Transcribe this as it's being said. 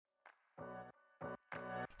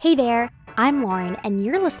Hey there, I'm Lauren, and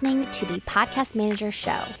you're listening to the Podcast Manager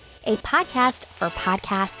Show, a podcast for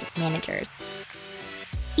podcast managers.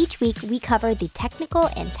 Each week, we cover the technical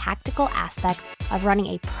and tactical aspects of running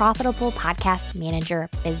a profitable podcast manager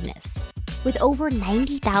business. With over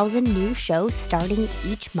 90,000 new shows starting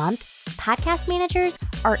each month, podcast managers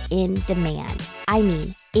are in demand. I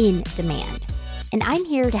mean, in demand. And I'm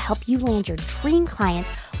here to help you land your dream clients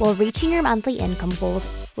while reaching your monthly income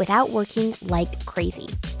goals without working like crazy.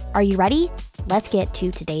 Are you ready? Let's get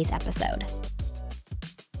to today's episode.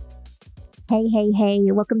 Hey.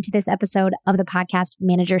 Welcome to this episode of the Podcast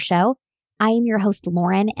Manager Show. I am your host,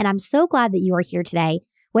 Lauren, and I'm so glad that you are here today.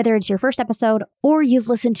 Whether it's your first episode or you've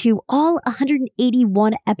listened to all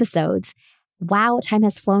 181 episodes. Wow, time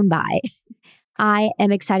has flown by. I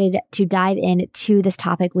am excited to dive into this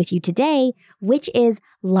topic with you today, which is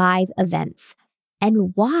live events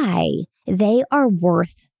and why they are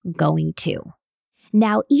worth going to.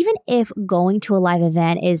 Now, even if going to a live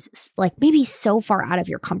event is like maybe so far out of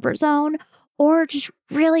your comfort zone or just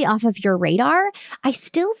really off of your radar, I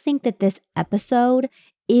still think that this episode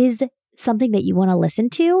is something that you want to listen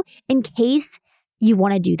to in case you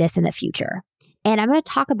want to do this in the future. And I'm going to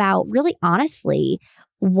talk about really honestly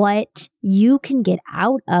what you can get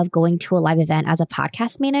out of going to a live event as a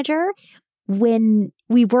podcast manager when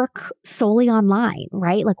we work solely online,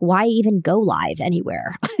 right? Like, why even go live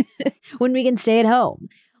anywhere when we can stay at home?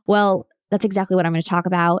 Well, that's exactly what I'm going to talk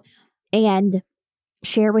about and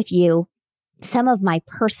share with you some of my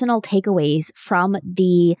personal takeaways from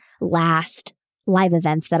the last live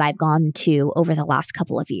events that I've gone to over the last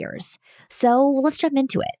couple of years. So let's jump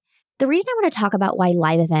into it. The reason I want to talk about why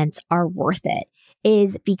live events are worth it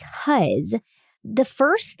is because the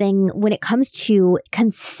first thing when it comes to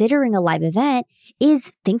considering a live event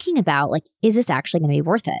is thinking about, like, is this actually going to be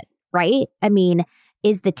worth it, right? I mean,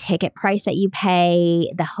 is the ticket price that you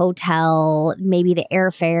pay, the hotel, maybe the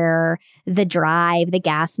airfare, the drive, the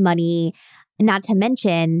gas money, not to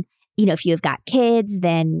mention, if you've got kids,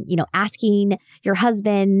 then, asking your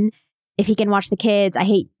husband if he can watch the kids. I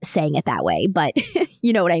hate saying it that way, but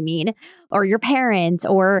you know what I mean? Or your parents,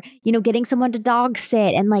 or, getting someone to dog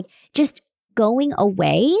sit and just going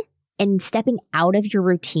away and stepping out of your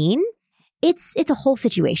routine. It's a whole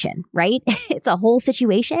situation, right? It's a whole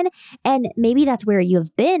situation. And maybe that's where you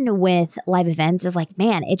have been with live events is like,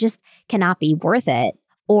 man, it just cannot be worth it.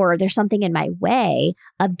 Or there's something in my way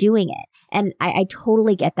of doing it. And I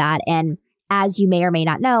totally get that. And as you may or may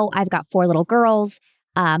not know, I've got 4 little girls.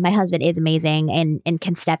 My husband is amazing and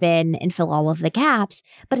can step in and fill all of the gaps.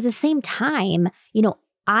 But at the same time,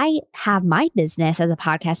 I have my business as a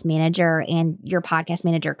podcast manager and your podcast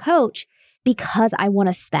manager coach because I want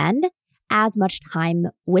to spend as much time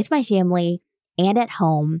with my family and at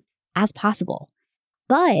home as possible.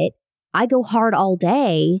 But I go hard all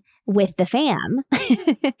day with the fam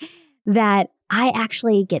that I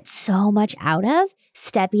actually get so much out of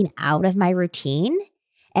stepping out of my routine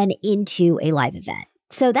and into a live event.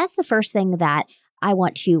 So that's the first thing that I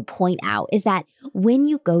want to point out is that when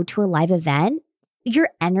you go to a live event, your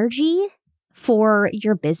energy for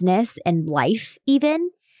your business and life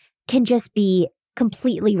even can just be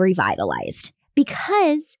completely revitalized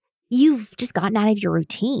because you've just gotten out of your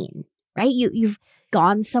routine, right? You've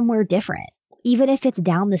gone somewhere different, even if it's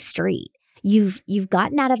down the street. You've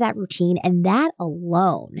gotten out of that routine, and that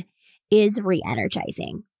alone is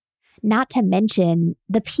re-energizing. Not to mention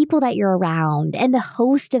the people that you're around and the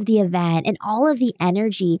host of the event and all of the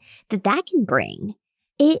energy that can bring.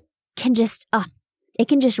 It can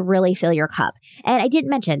just really fill your cup. And I didn't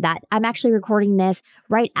mention that I'm actually recording this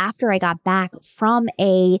right after I got back from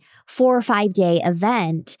a 4 or 5 day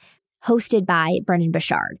event hosted by Brendon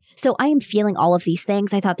Burchard. So I am feeling all of these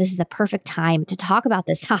things. I thought this is the perfect time to talk about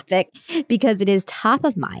this topic because it is top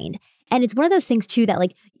of mind. And it's one of those things too that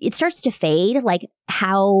it starts to fade, like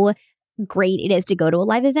how great it is to go to a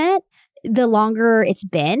live event the longer it's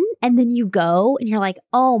been. And then you go and you're like,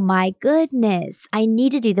 oh my goodness, I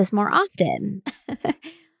need to do this more often.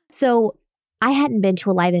 So I hadn't been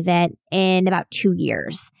to a live event in about 2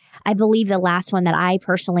 years. I believe the last one that I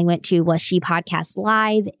personally went to was She Podcast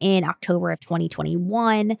Live in October of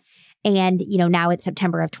 2021. And, now it's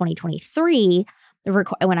September of 2023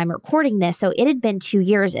 when I'm recording this. So it had been 2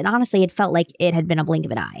 years. And honestly, it felt like it had been a blink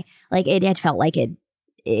of an eye. Like it had felt like it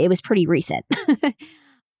was pretty recent.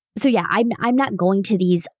 So yeah, I'm not going to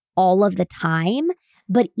these all of the time,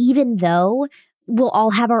 but even though we'll all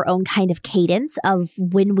have our own kind of cadence of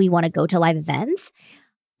when we want to go to live events.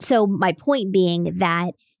 So my point being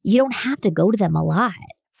that you don't have to go to them a lot,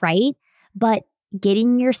 right? But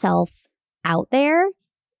getting yourself out there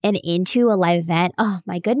and into a live event, oh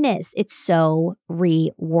my goodness, it's so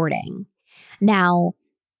rewarding. Now,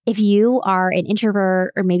 if you are an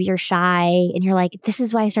introvert or maybe you're shy and you're like, this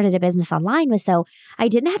is why I started a business online was so I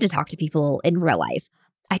didn't have to talk to people in real life.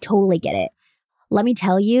 I totally get it. Let me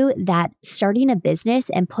tell you that starting a business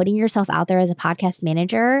and putting yourself out there as a podcast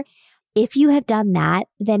manager, if you have done that,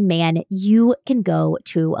 then man, you can go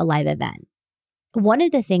to a live event. One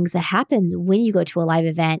of the things that happens when you go to a live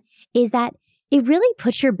event is that it really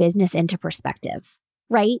puts your business into perspective,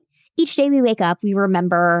 right? Each day we wake up, we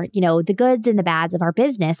remember, the goods and the bads of our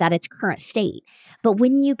business at its current state. But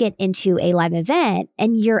when you get into a live event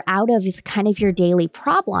and you're out of kind of your daily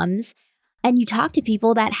problems, and you talk to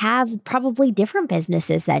people that have probably different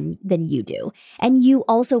businesses than you do, and you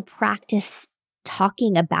also practice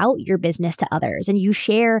talking about your business to others, and you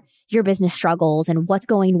share your business struggles and what's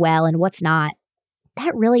going well and what's not,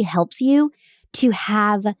 that really helps you to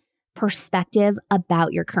have perspective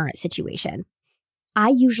about your current situation. I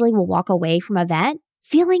usually will walk away from an event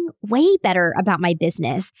feeling way better about my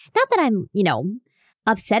business. Not that I'm,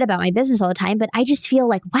 upset about my business all the time, but I just feel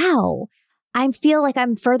like, wow, I feel like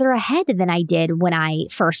I'm further ahead than I did when I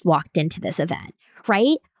first walked into this event,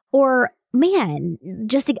 right? Or man,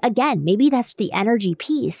 just again, maybe that's the energy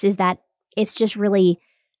piece, is that it's just really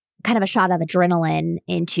kind of a shot of adrenaline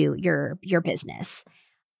into your business.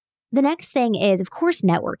 The next thing is, of course,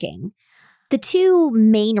 networking. The two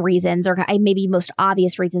main reasons, or maybe most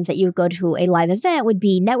obvious reasons that you would go to a live event would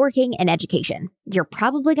be networking and education. You're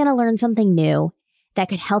probably going to learn something new that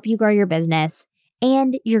could help you grow your business,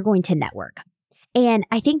 and you're going to network. And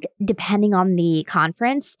I think depending on the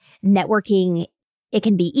conference, networking, it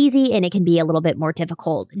can be easy and it can be a little bit more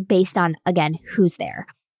difficult based on, again, who's there.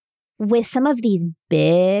 With some of these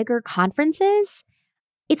bigger conferences,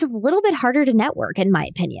 it's a little bit harder to network, in my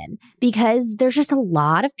opinion, because there's just a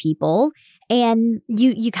lot of people and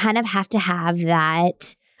you kind of have to have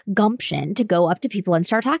that gumption to go up to people and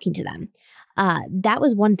start talking to them. That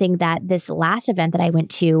was one thing that this last event that I went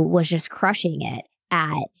to was just crushing it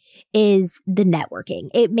at, is the networking.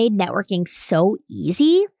 It made networking so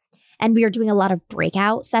easy. And we were doing a lot of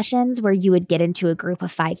breakout sessions where you would get into a group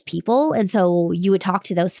of 5 people. And so you would talk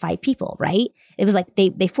to those 5 people, right? It was like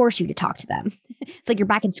they force you to talk to them. It's like you're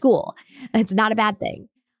back in school. It's not a bad thing.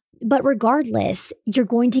 But regardless, you're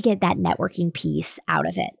going to get that networking piece out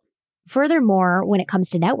of it. Furthermore, when it comes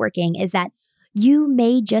to networking, is that you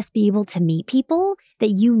may just be able to meet people that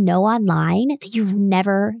you know online that you've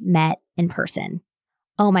never met in person.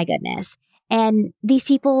 Oh my goodness. And these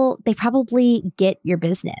people, they probably get your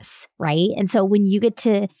business, right? And so when you get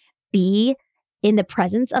to be in the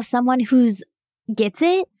presence of someone who's gets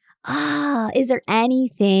it, is there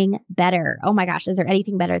anything better? Oh my gosh, is there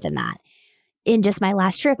anything better than that? In just my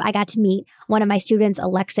last trip, I got to meet one of my students,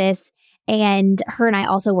 Alexis, and her and I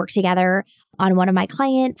also worked together on one of my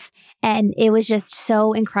clients. And it was just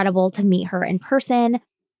so incredible to meet her in person.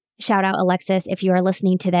 Shout out, Alexis, if you are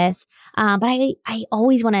listening to this. But I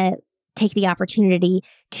always want to take the opportunity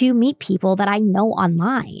to meet people that I know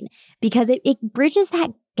online, because it bridges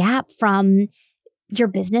that gap from your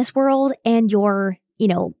business world and your,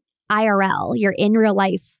 IRL, your in real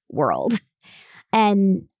life world.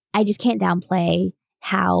 And I just can't downplay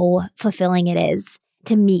how fulfilling it is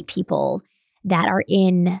to meet people that are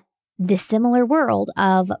in this similar world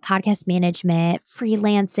of podcast management,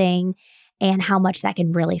 freelancing, and how much that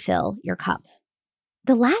can really fill your cup.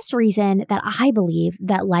 The last reason that I believe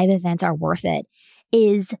that live events are worth it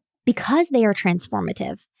is because they are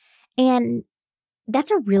transformative. And that's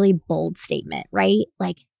a really bold statement, right?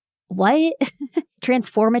 Like, what?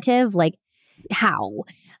 Transformative? Like, how?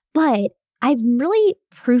 But I'm really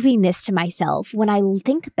proving this to myself when I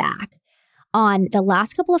think back on the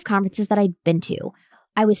last couple of conferences that I'd been to.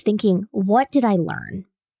 I was thinking, what did I learn?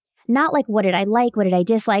 Not like, what did I like? What did I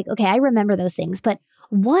dislike? Okay, I remember those things, but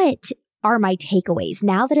what are my takeaways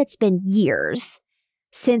now that it's been years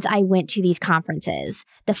since I went to these conferences?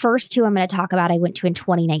 The first 2 I'm going to talk about, I went to in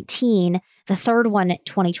 2019, the third one,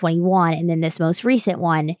 2021, and then this most recent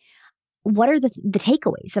one. What are the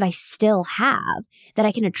takeaways that I still have that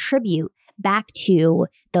I can attribute back to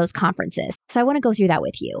those conferences? So I want to go through that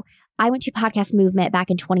with you. I went to Podcast Movement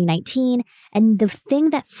back in 2019, and the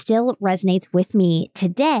thing that still resonates with me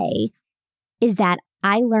today is that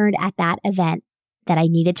I learned at that event that I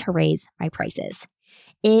needed to raise my prices.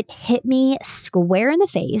 It hit me square in the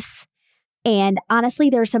face. And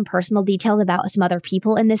honestly, there's some personal details about some other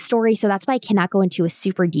people in this story, so that's why I cannot go into a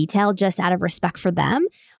super detail just out of respect for them.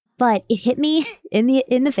 But it hit me in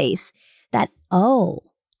the face that,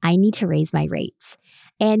 I need to raise my rates.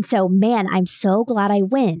 And so, man, I'm so glad I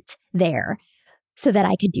went there so that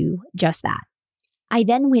I could do just that. I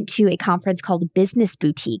then went to a conference called Business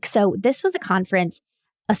Boutique. So this was a conference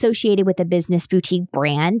associated with the Business Boutique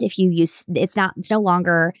brand. If you use, it's no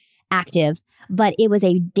longer active, but it was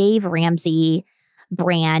a Dave Ramsey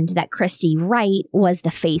brand that Christy Wright was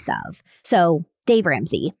the face of. So Dave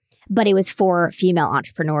Ramsey, but it was for female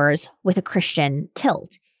entrepreneurs with a Christian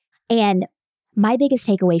tilt. And my biggest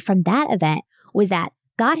takeaway from that event was that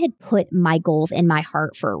God had put my goals in my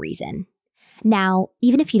heart for a reason. Now,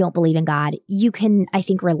 even if you don't believe in God, you can, I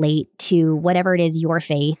think, relate to whatever it is your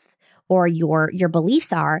faith or your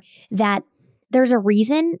beliefs are, that there's a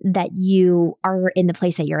reason that you are in the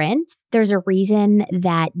place that you're in. There's a reason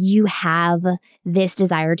that you have this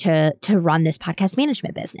desire to run this podcast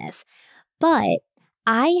management business. But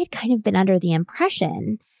I had kind of been under the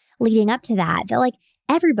impression leading up to that like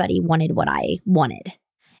everybody wanted what I wanted.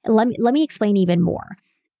 Let me explain even more.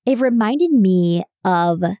 It reminded me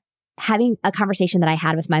of having a conversation that I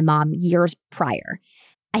had with my mom years prior.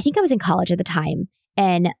 I think I was in college at the time,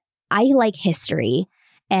 and I like history,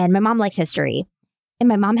 and my mom likes history. And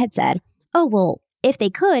my mom had said, oh, well, if they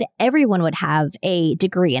could, everyone would have a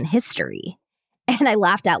degree in history. And I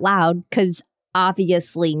laughed out loud because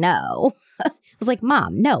obviously no. I was like,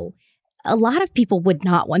 Mom, no. A lot of people would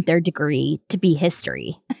not want their degree to be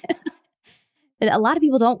history. A lot of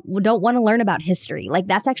people don't want to learn about history. Like,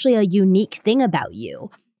 that's actually a unique thing about you.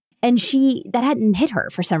 And that hadn't hit her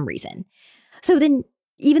for some reason. So then,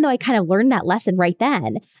 even though I kind of learned that lesson right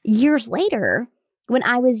then, years later, when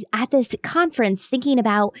I was at this conference thinking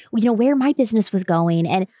about, where my business was going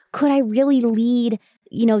and could I really lead,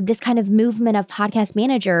 this kind of movement of podcast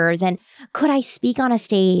managers, and could I speak on a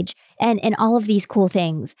stage and all of these cool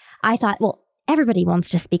things, I thought, well, everybody wants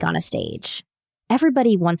to speak on a stage.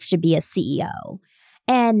 Everybody wants to be a CEO.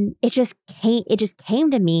 And it just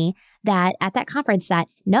came to me that at that conference that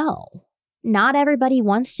no, not everybody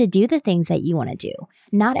wants to do the things that you want to do.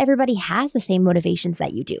 Not everybody has the same motivations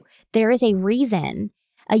that you do. There is a reason,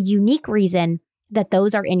 a unique reason, that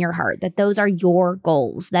those are in your heart, that those are your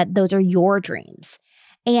goals, that those are your dreams.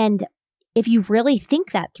 And if you really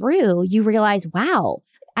think that through, you realize, wow,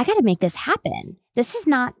 I got to make this happen. This is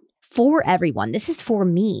not for everyone. This is for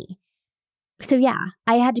me. So yeah,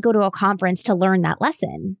 I had to go to a conference to learn that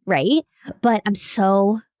lesson, right? But I'm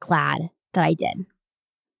so glad that I did.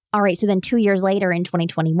 All right, so then 2 years later in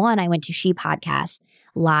 2021, I went to She Podcast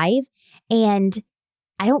Live, and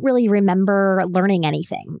I don't really remember learning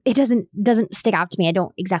anything. It doesn't stick out to me. I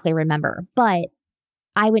don't exactly remember, but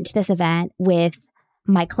I went to this event with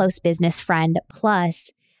my close business friend,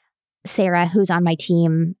 plus Sarah, who's on my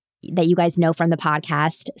team that you guys know from the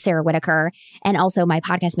podcast, Sarah Whitaker, and also my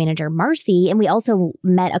podcast manager, Marcy. And we also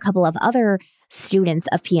met a couple of other students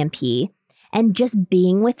of PMP, and just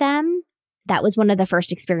being with them, that was one of the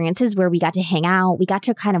first experiences where we got to hang out. We got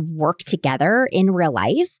to kind of work together in real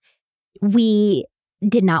life. We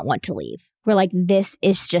did not want to leave. We're like, this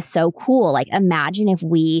is just so cool. Like, imagine if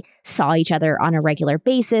we saw each other on a regular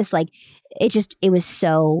basis. Like, it was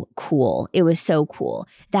so cool. It was so cool.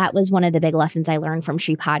 That was one of the big lessons I learned from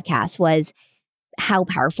She Podcast, was how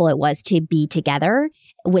powerful it was to be together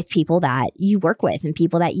with people that you work with and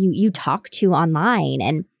people that you talk to online.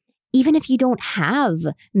 And even if you don't have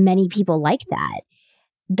many people like that,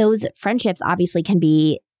 those friendships obviously can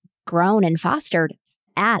be grown and fostered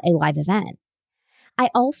at a live event. I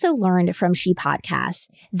also learned from She Podcast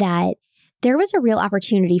that there was a real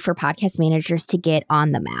opportunity for podcast managers to get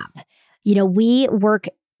on the map. We work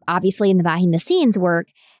obviously in the behind the scenes work,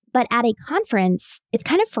 but at a conference, it's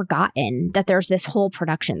kind of forgotten that there's this whole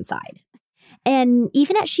production side. And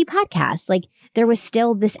even at She Podcast, like, there was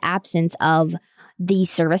still this absence of the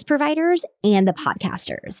service providers and the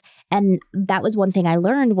podcasters. And that was one thing I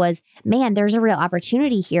learned was, man, there's a real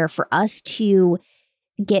opportunity here for us to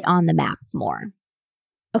get on the map more.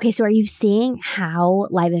 Okay, so are you seeing how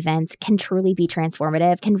live events can truly be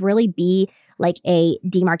transformative, can really be like a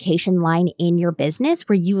demarcation line in your business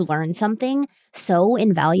where you learn something so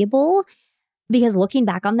invaluable? Because looking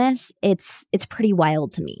back on this, it's pretty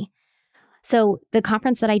wild to me. So the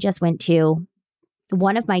conference that I just went to,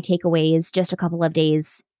 one of my takeaways just a couple of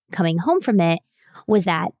days coming home from it was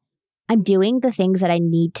that I'm doing the things that I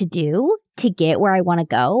need to do to get where I want to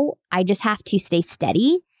go. I just have to stay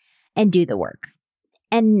steady and do the work.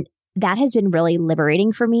 And that has been really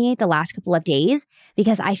liberating for me the last couple of days,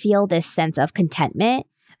 because I feel this sense of contentment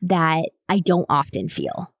that I don't often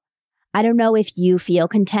feel. I don't know if you feel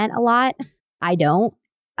content a lot. I don't.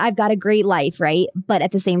 I've got a great life, right? But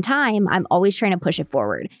at the same time, I'm always trying to push it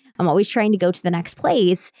forward. I'm always trying to go to the next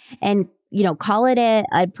place and, call it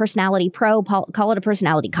a personality pro, call it a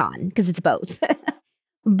personality con, because it's both.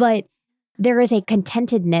 But there is a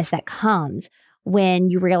contentedness that comes when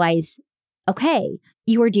you realize, okay,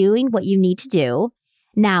 you are doing what you need to do.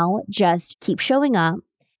 Now just keep showing up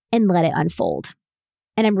and let it unfold.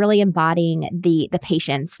 And I'm really embodying the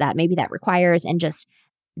patience that maybe that requires and just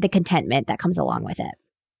the contentment that comes along with it.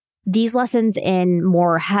 These lessons and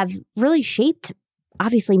more have really shaped,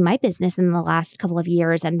 obviously, my business in the last couple of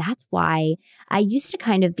years. And that's why I used to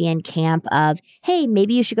kind of be in camp of, hey,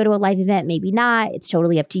 maybe you should go to a live event, maybe not. It's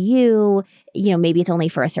totally up to you. Maybe it's only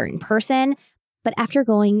for a certain person. But after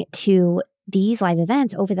going to these live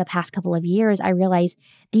events over the past couple of years, I realized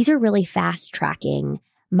these are really fast tracking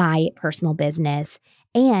my personal business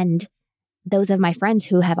and those of my friends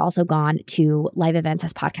who have also gone to live events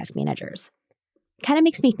as podcast managers. Kind of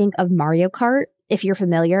makes me think of Mario Kart. If you're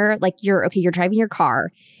familiar, like you're driving your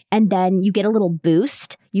car and then you get a little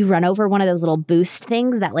boost. You run over one of those little boost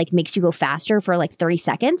things that like makes you go faster for like 30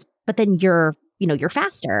 seconds, but then you're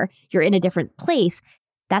faster. You're in a different place.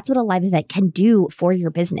 That's what a live event can do for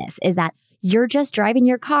your business, is that you're just driving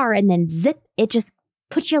your car and then zip, it just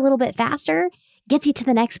puts you a little bit faster, gets you to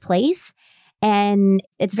the next place. And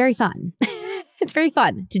it's very fun. It's very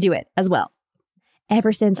fun to do it as well.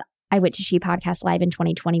 Ever since I went to She Podcast Live in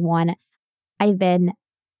 2021, I've been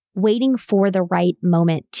waiting for the right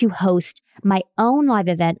moment to host my own live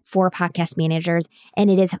event for podcast managers, and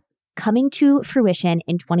it is coming to fruition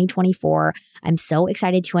in 2024. I'm so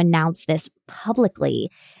excited to announce this publicly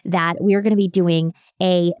that we're going to be doing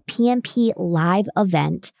a PMP live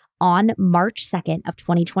event on March 2nd of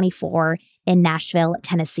 2024 in Nashville,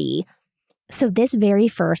 Tennessee. So this very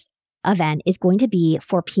first event is going to be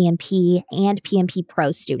for PMP and PMP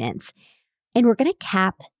Pro students. And we're going to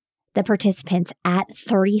cap the participants at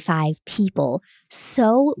 35 people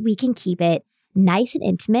so we can keep it nice and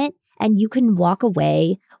intimate and you can walk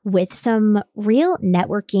away with some real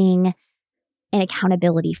networking and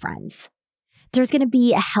accountability friends. There's going to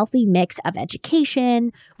be a healthy mix of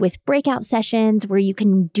education with breakout sessions where you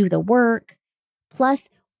can do the work. Plus,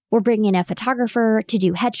 we're bringing a photographer to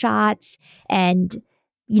do headshots and,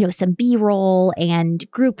 some B-roll and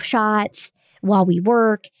group shots while we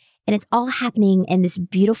work. And it's all happening in this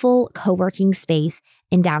beautiful co-working space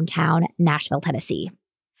in downtown Nashville, Tennessee.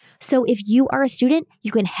 So if you are a student,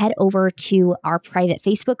 you can head over to our private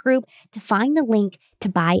Facebook group to find the link to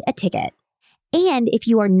buy a ticket. And if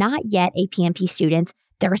you are not yet a PMP student,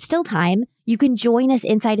 there is still time. You can join us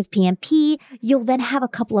inside of PMP. You'll then have a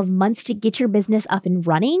couple of months to get your business up and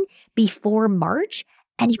running before March,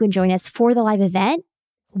 and you can join us for the live event.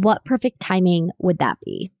 What perfect timing would that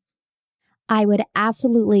be? I would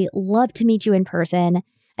absolutely love to meet you in person.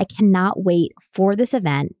 I cannot wait for this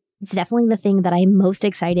event. It's definitely the thing that I'm most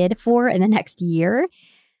excited for in the next year.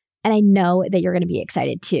 And I know that you're going to be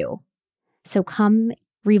excited too. So come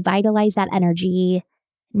revitalize that energy,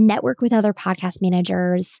 network with other podcast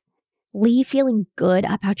managers, leave feeling good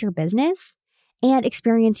about your business, and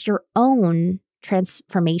experience your own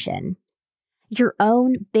transformation, your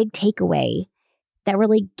own big takeaway that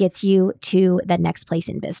really gets you to the next place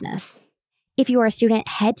in business. If you are a student,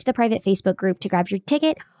 head to the private Facebook group to grab your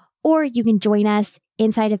ticket, or you can join us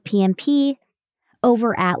inside of PMP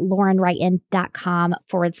over at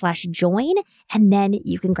laurenwrighton.com/join, and then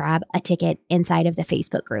you can grab a ticket inside of the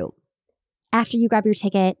Facebook group. After you grab your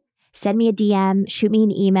ticket, send me a DM, shoot me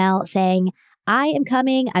an email saying, I am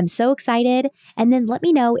coming, I'm so excited, and then let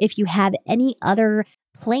me know if you have any other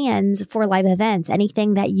plans for live events,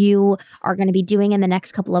 anything that you are going to be doing in the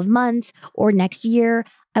next couple of months or next year.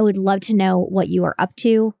 I would love to know what you are up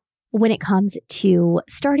to when it comes to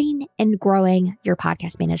starting and growing your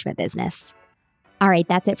podcast management business. All right,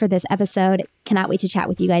 that's it for this episode. Cannot wait to chat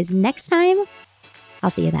with you guys next time.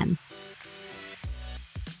 I'll see you then.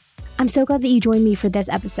 I'm so glad that you joined me for this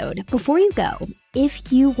episode. Before you go,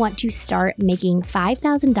 if you want to start making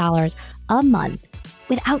 $5,000 a month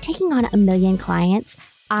without taking on 1 million clients,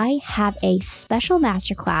 I have a special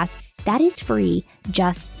masterclass that is free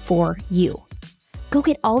just for you. Go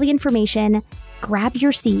get all the information, grab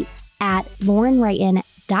your seat at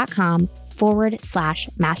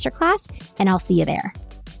laurenwrighton.com/masterclass, and I'll see you there.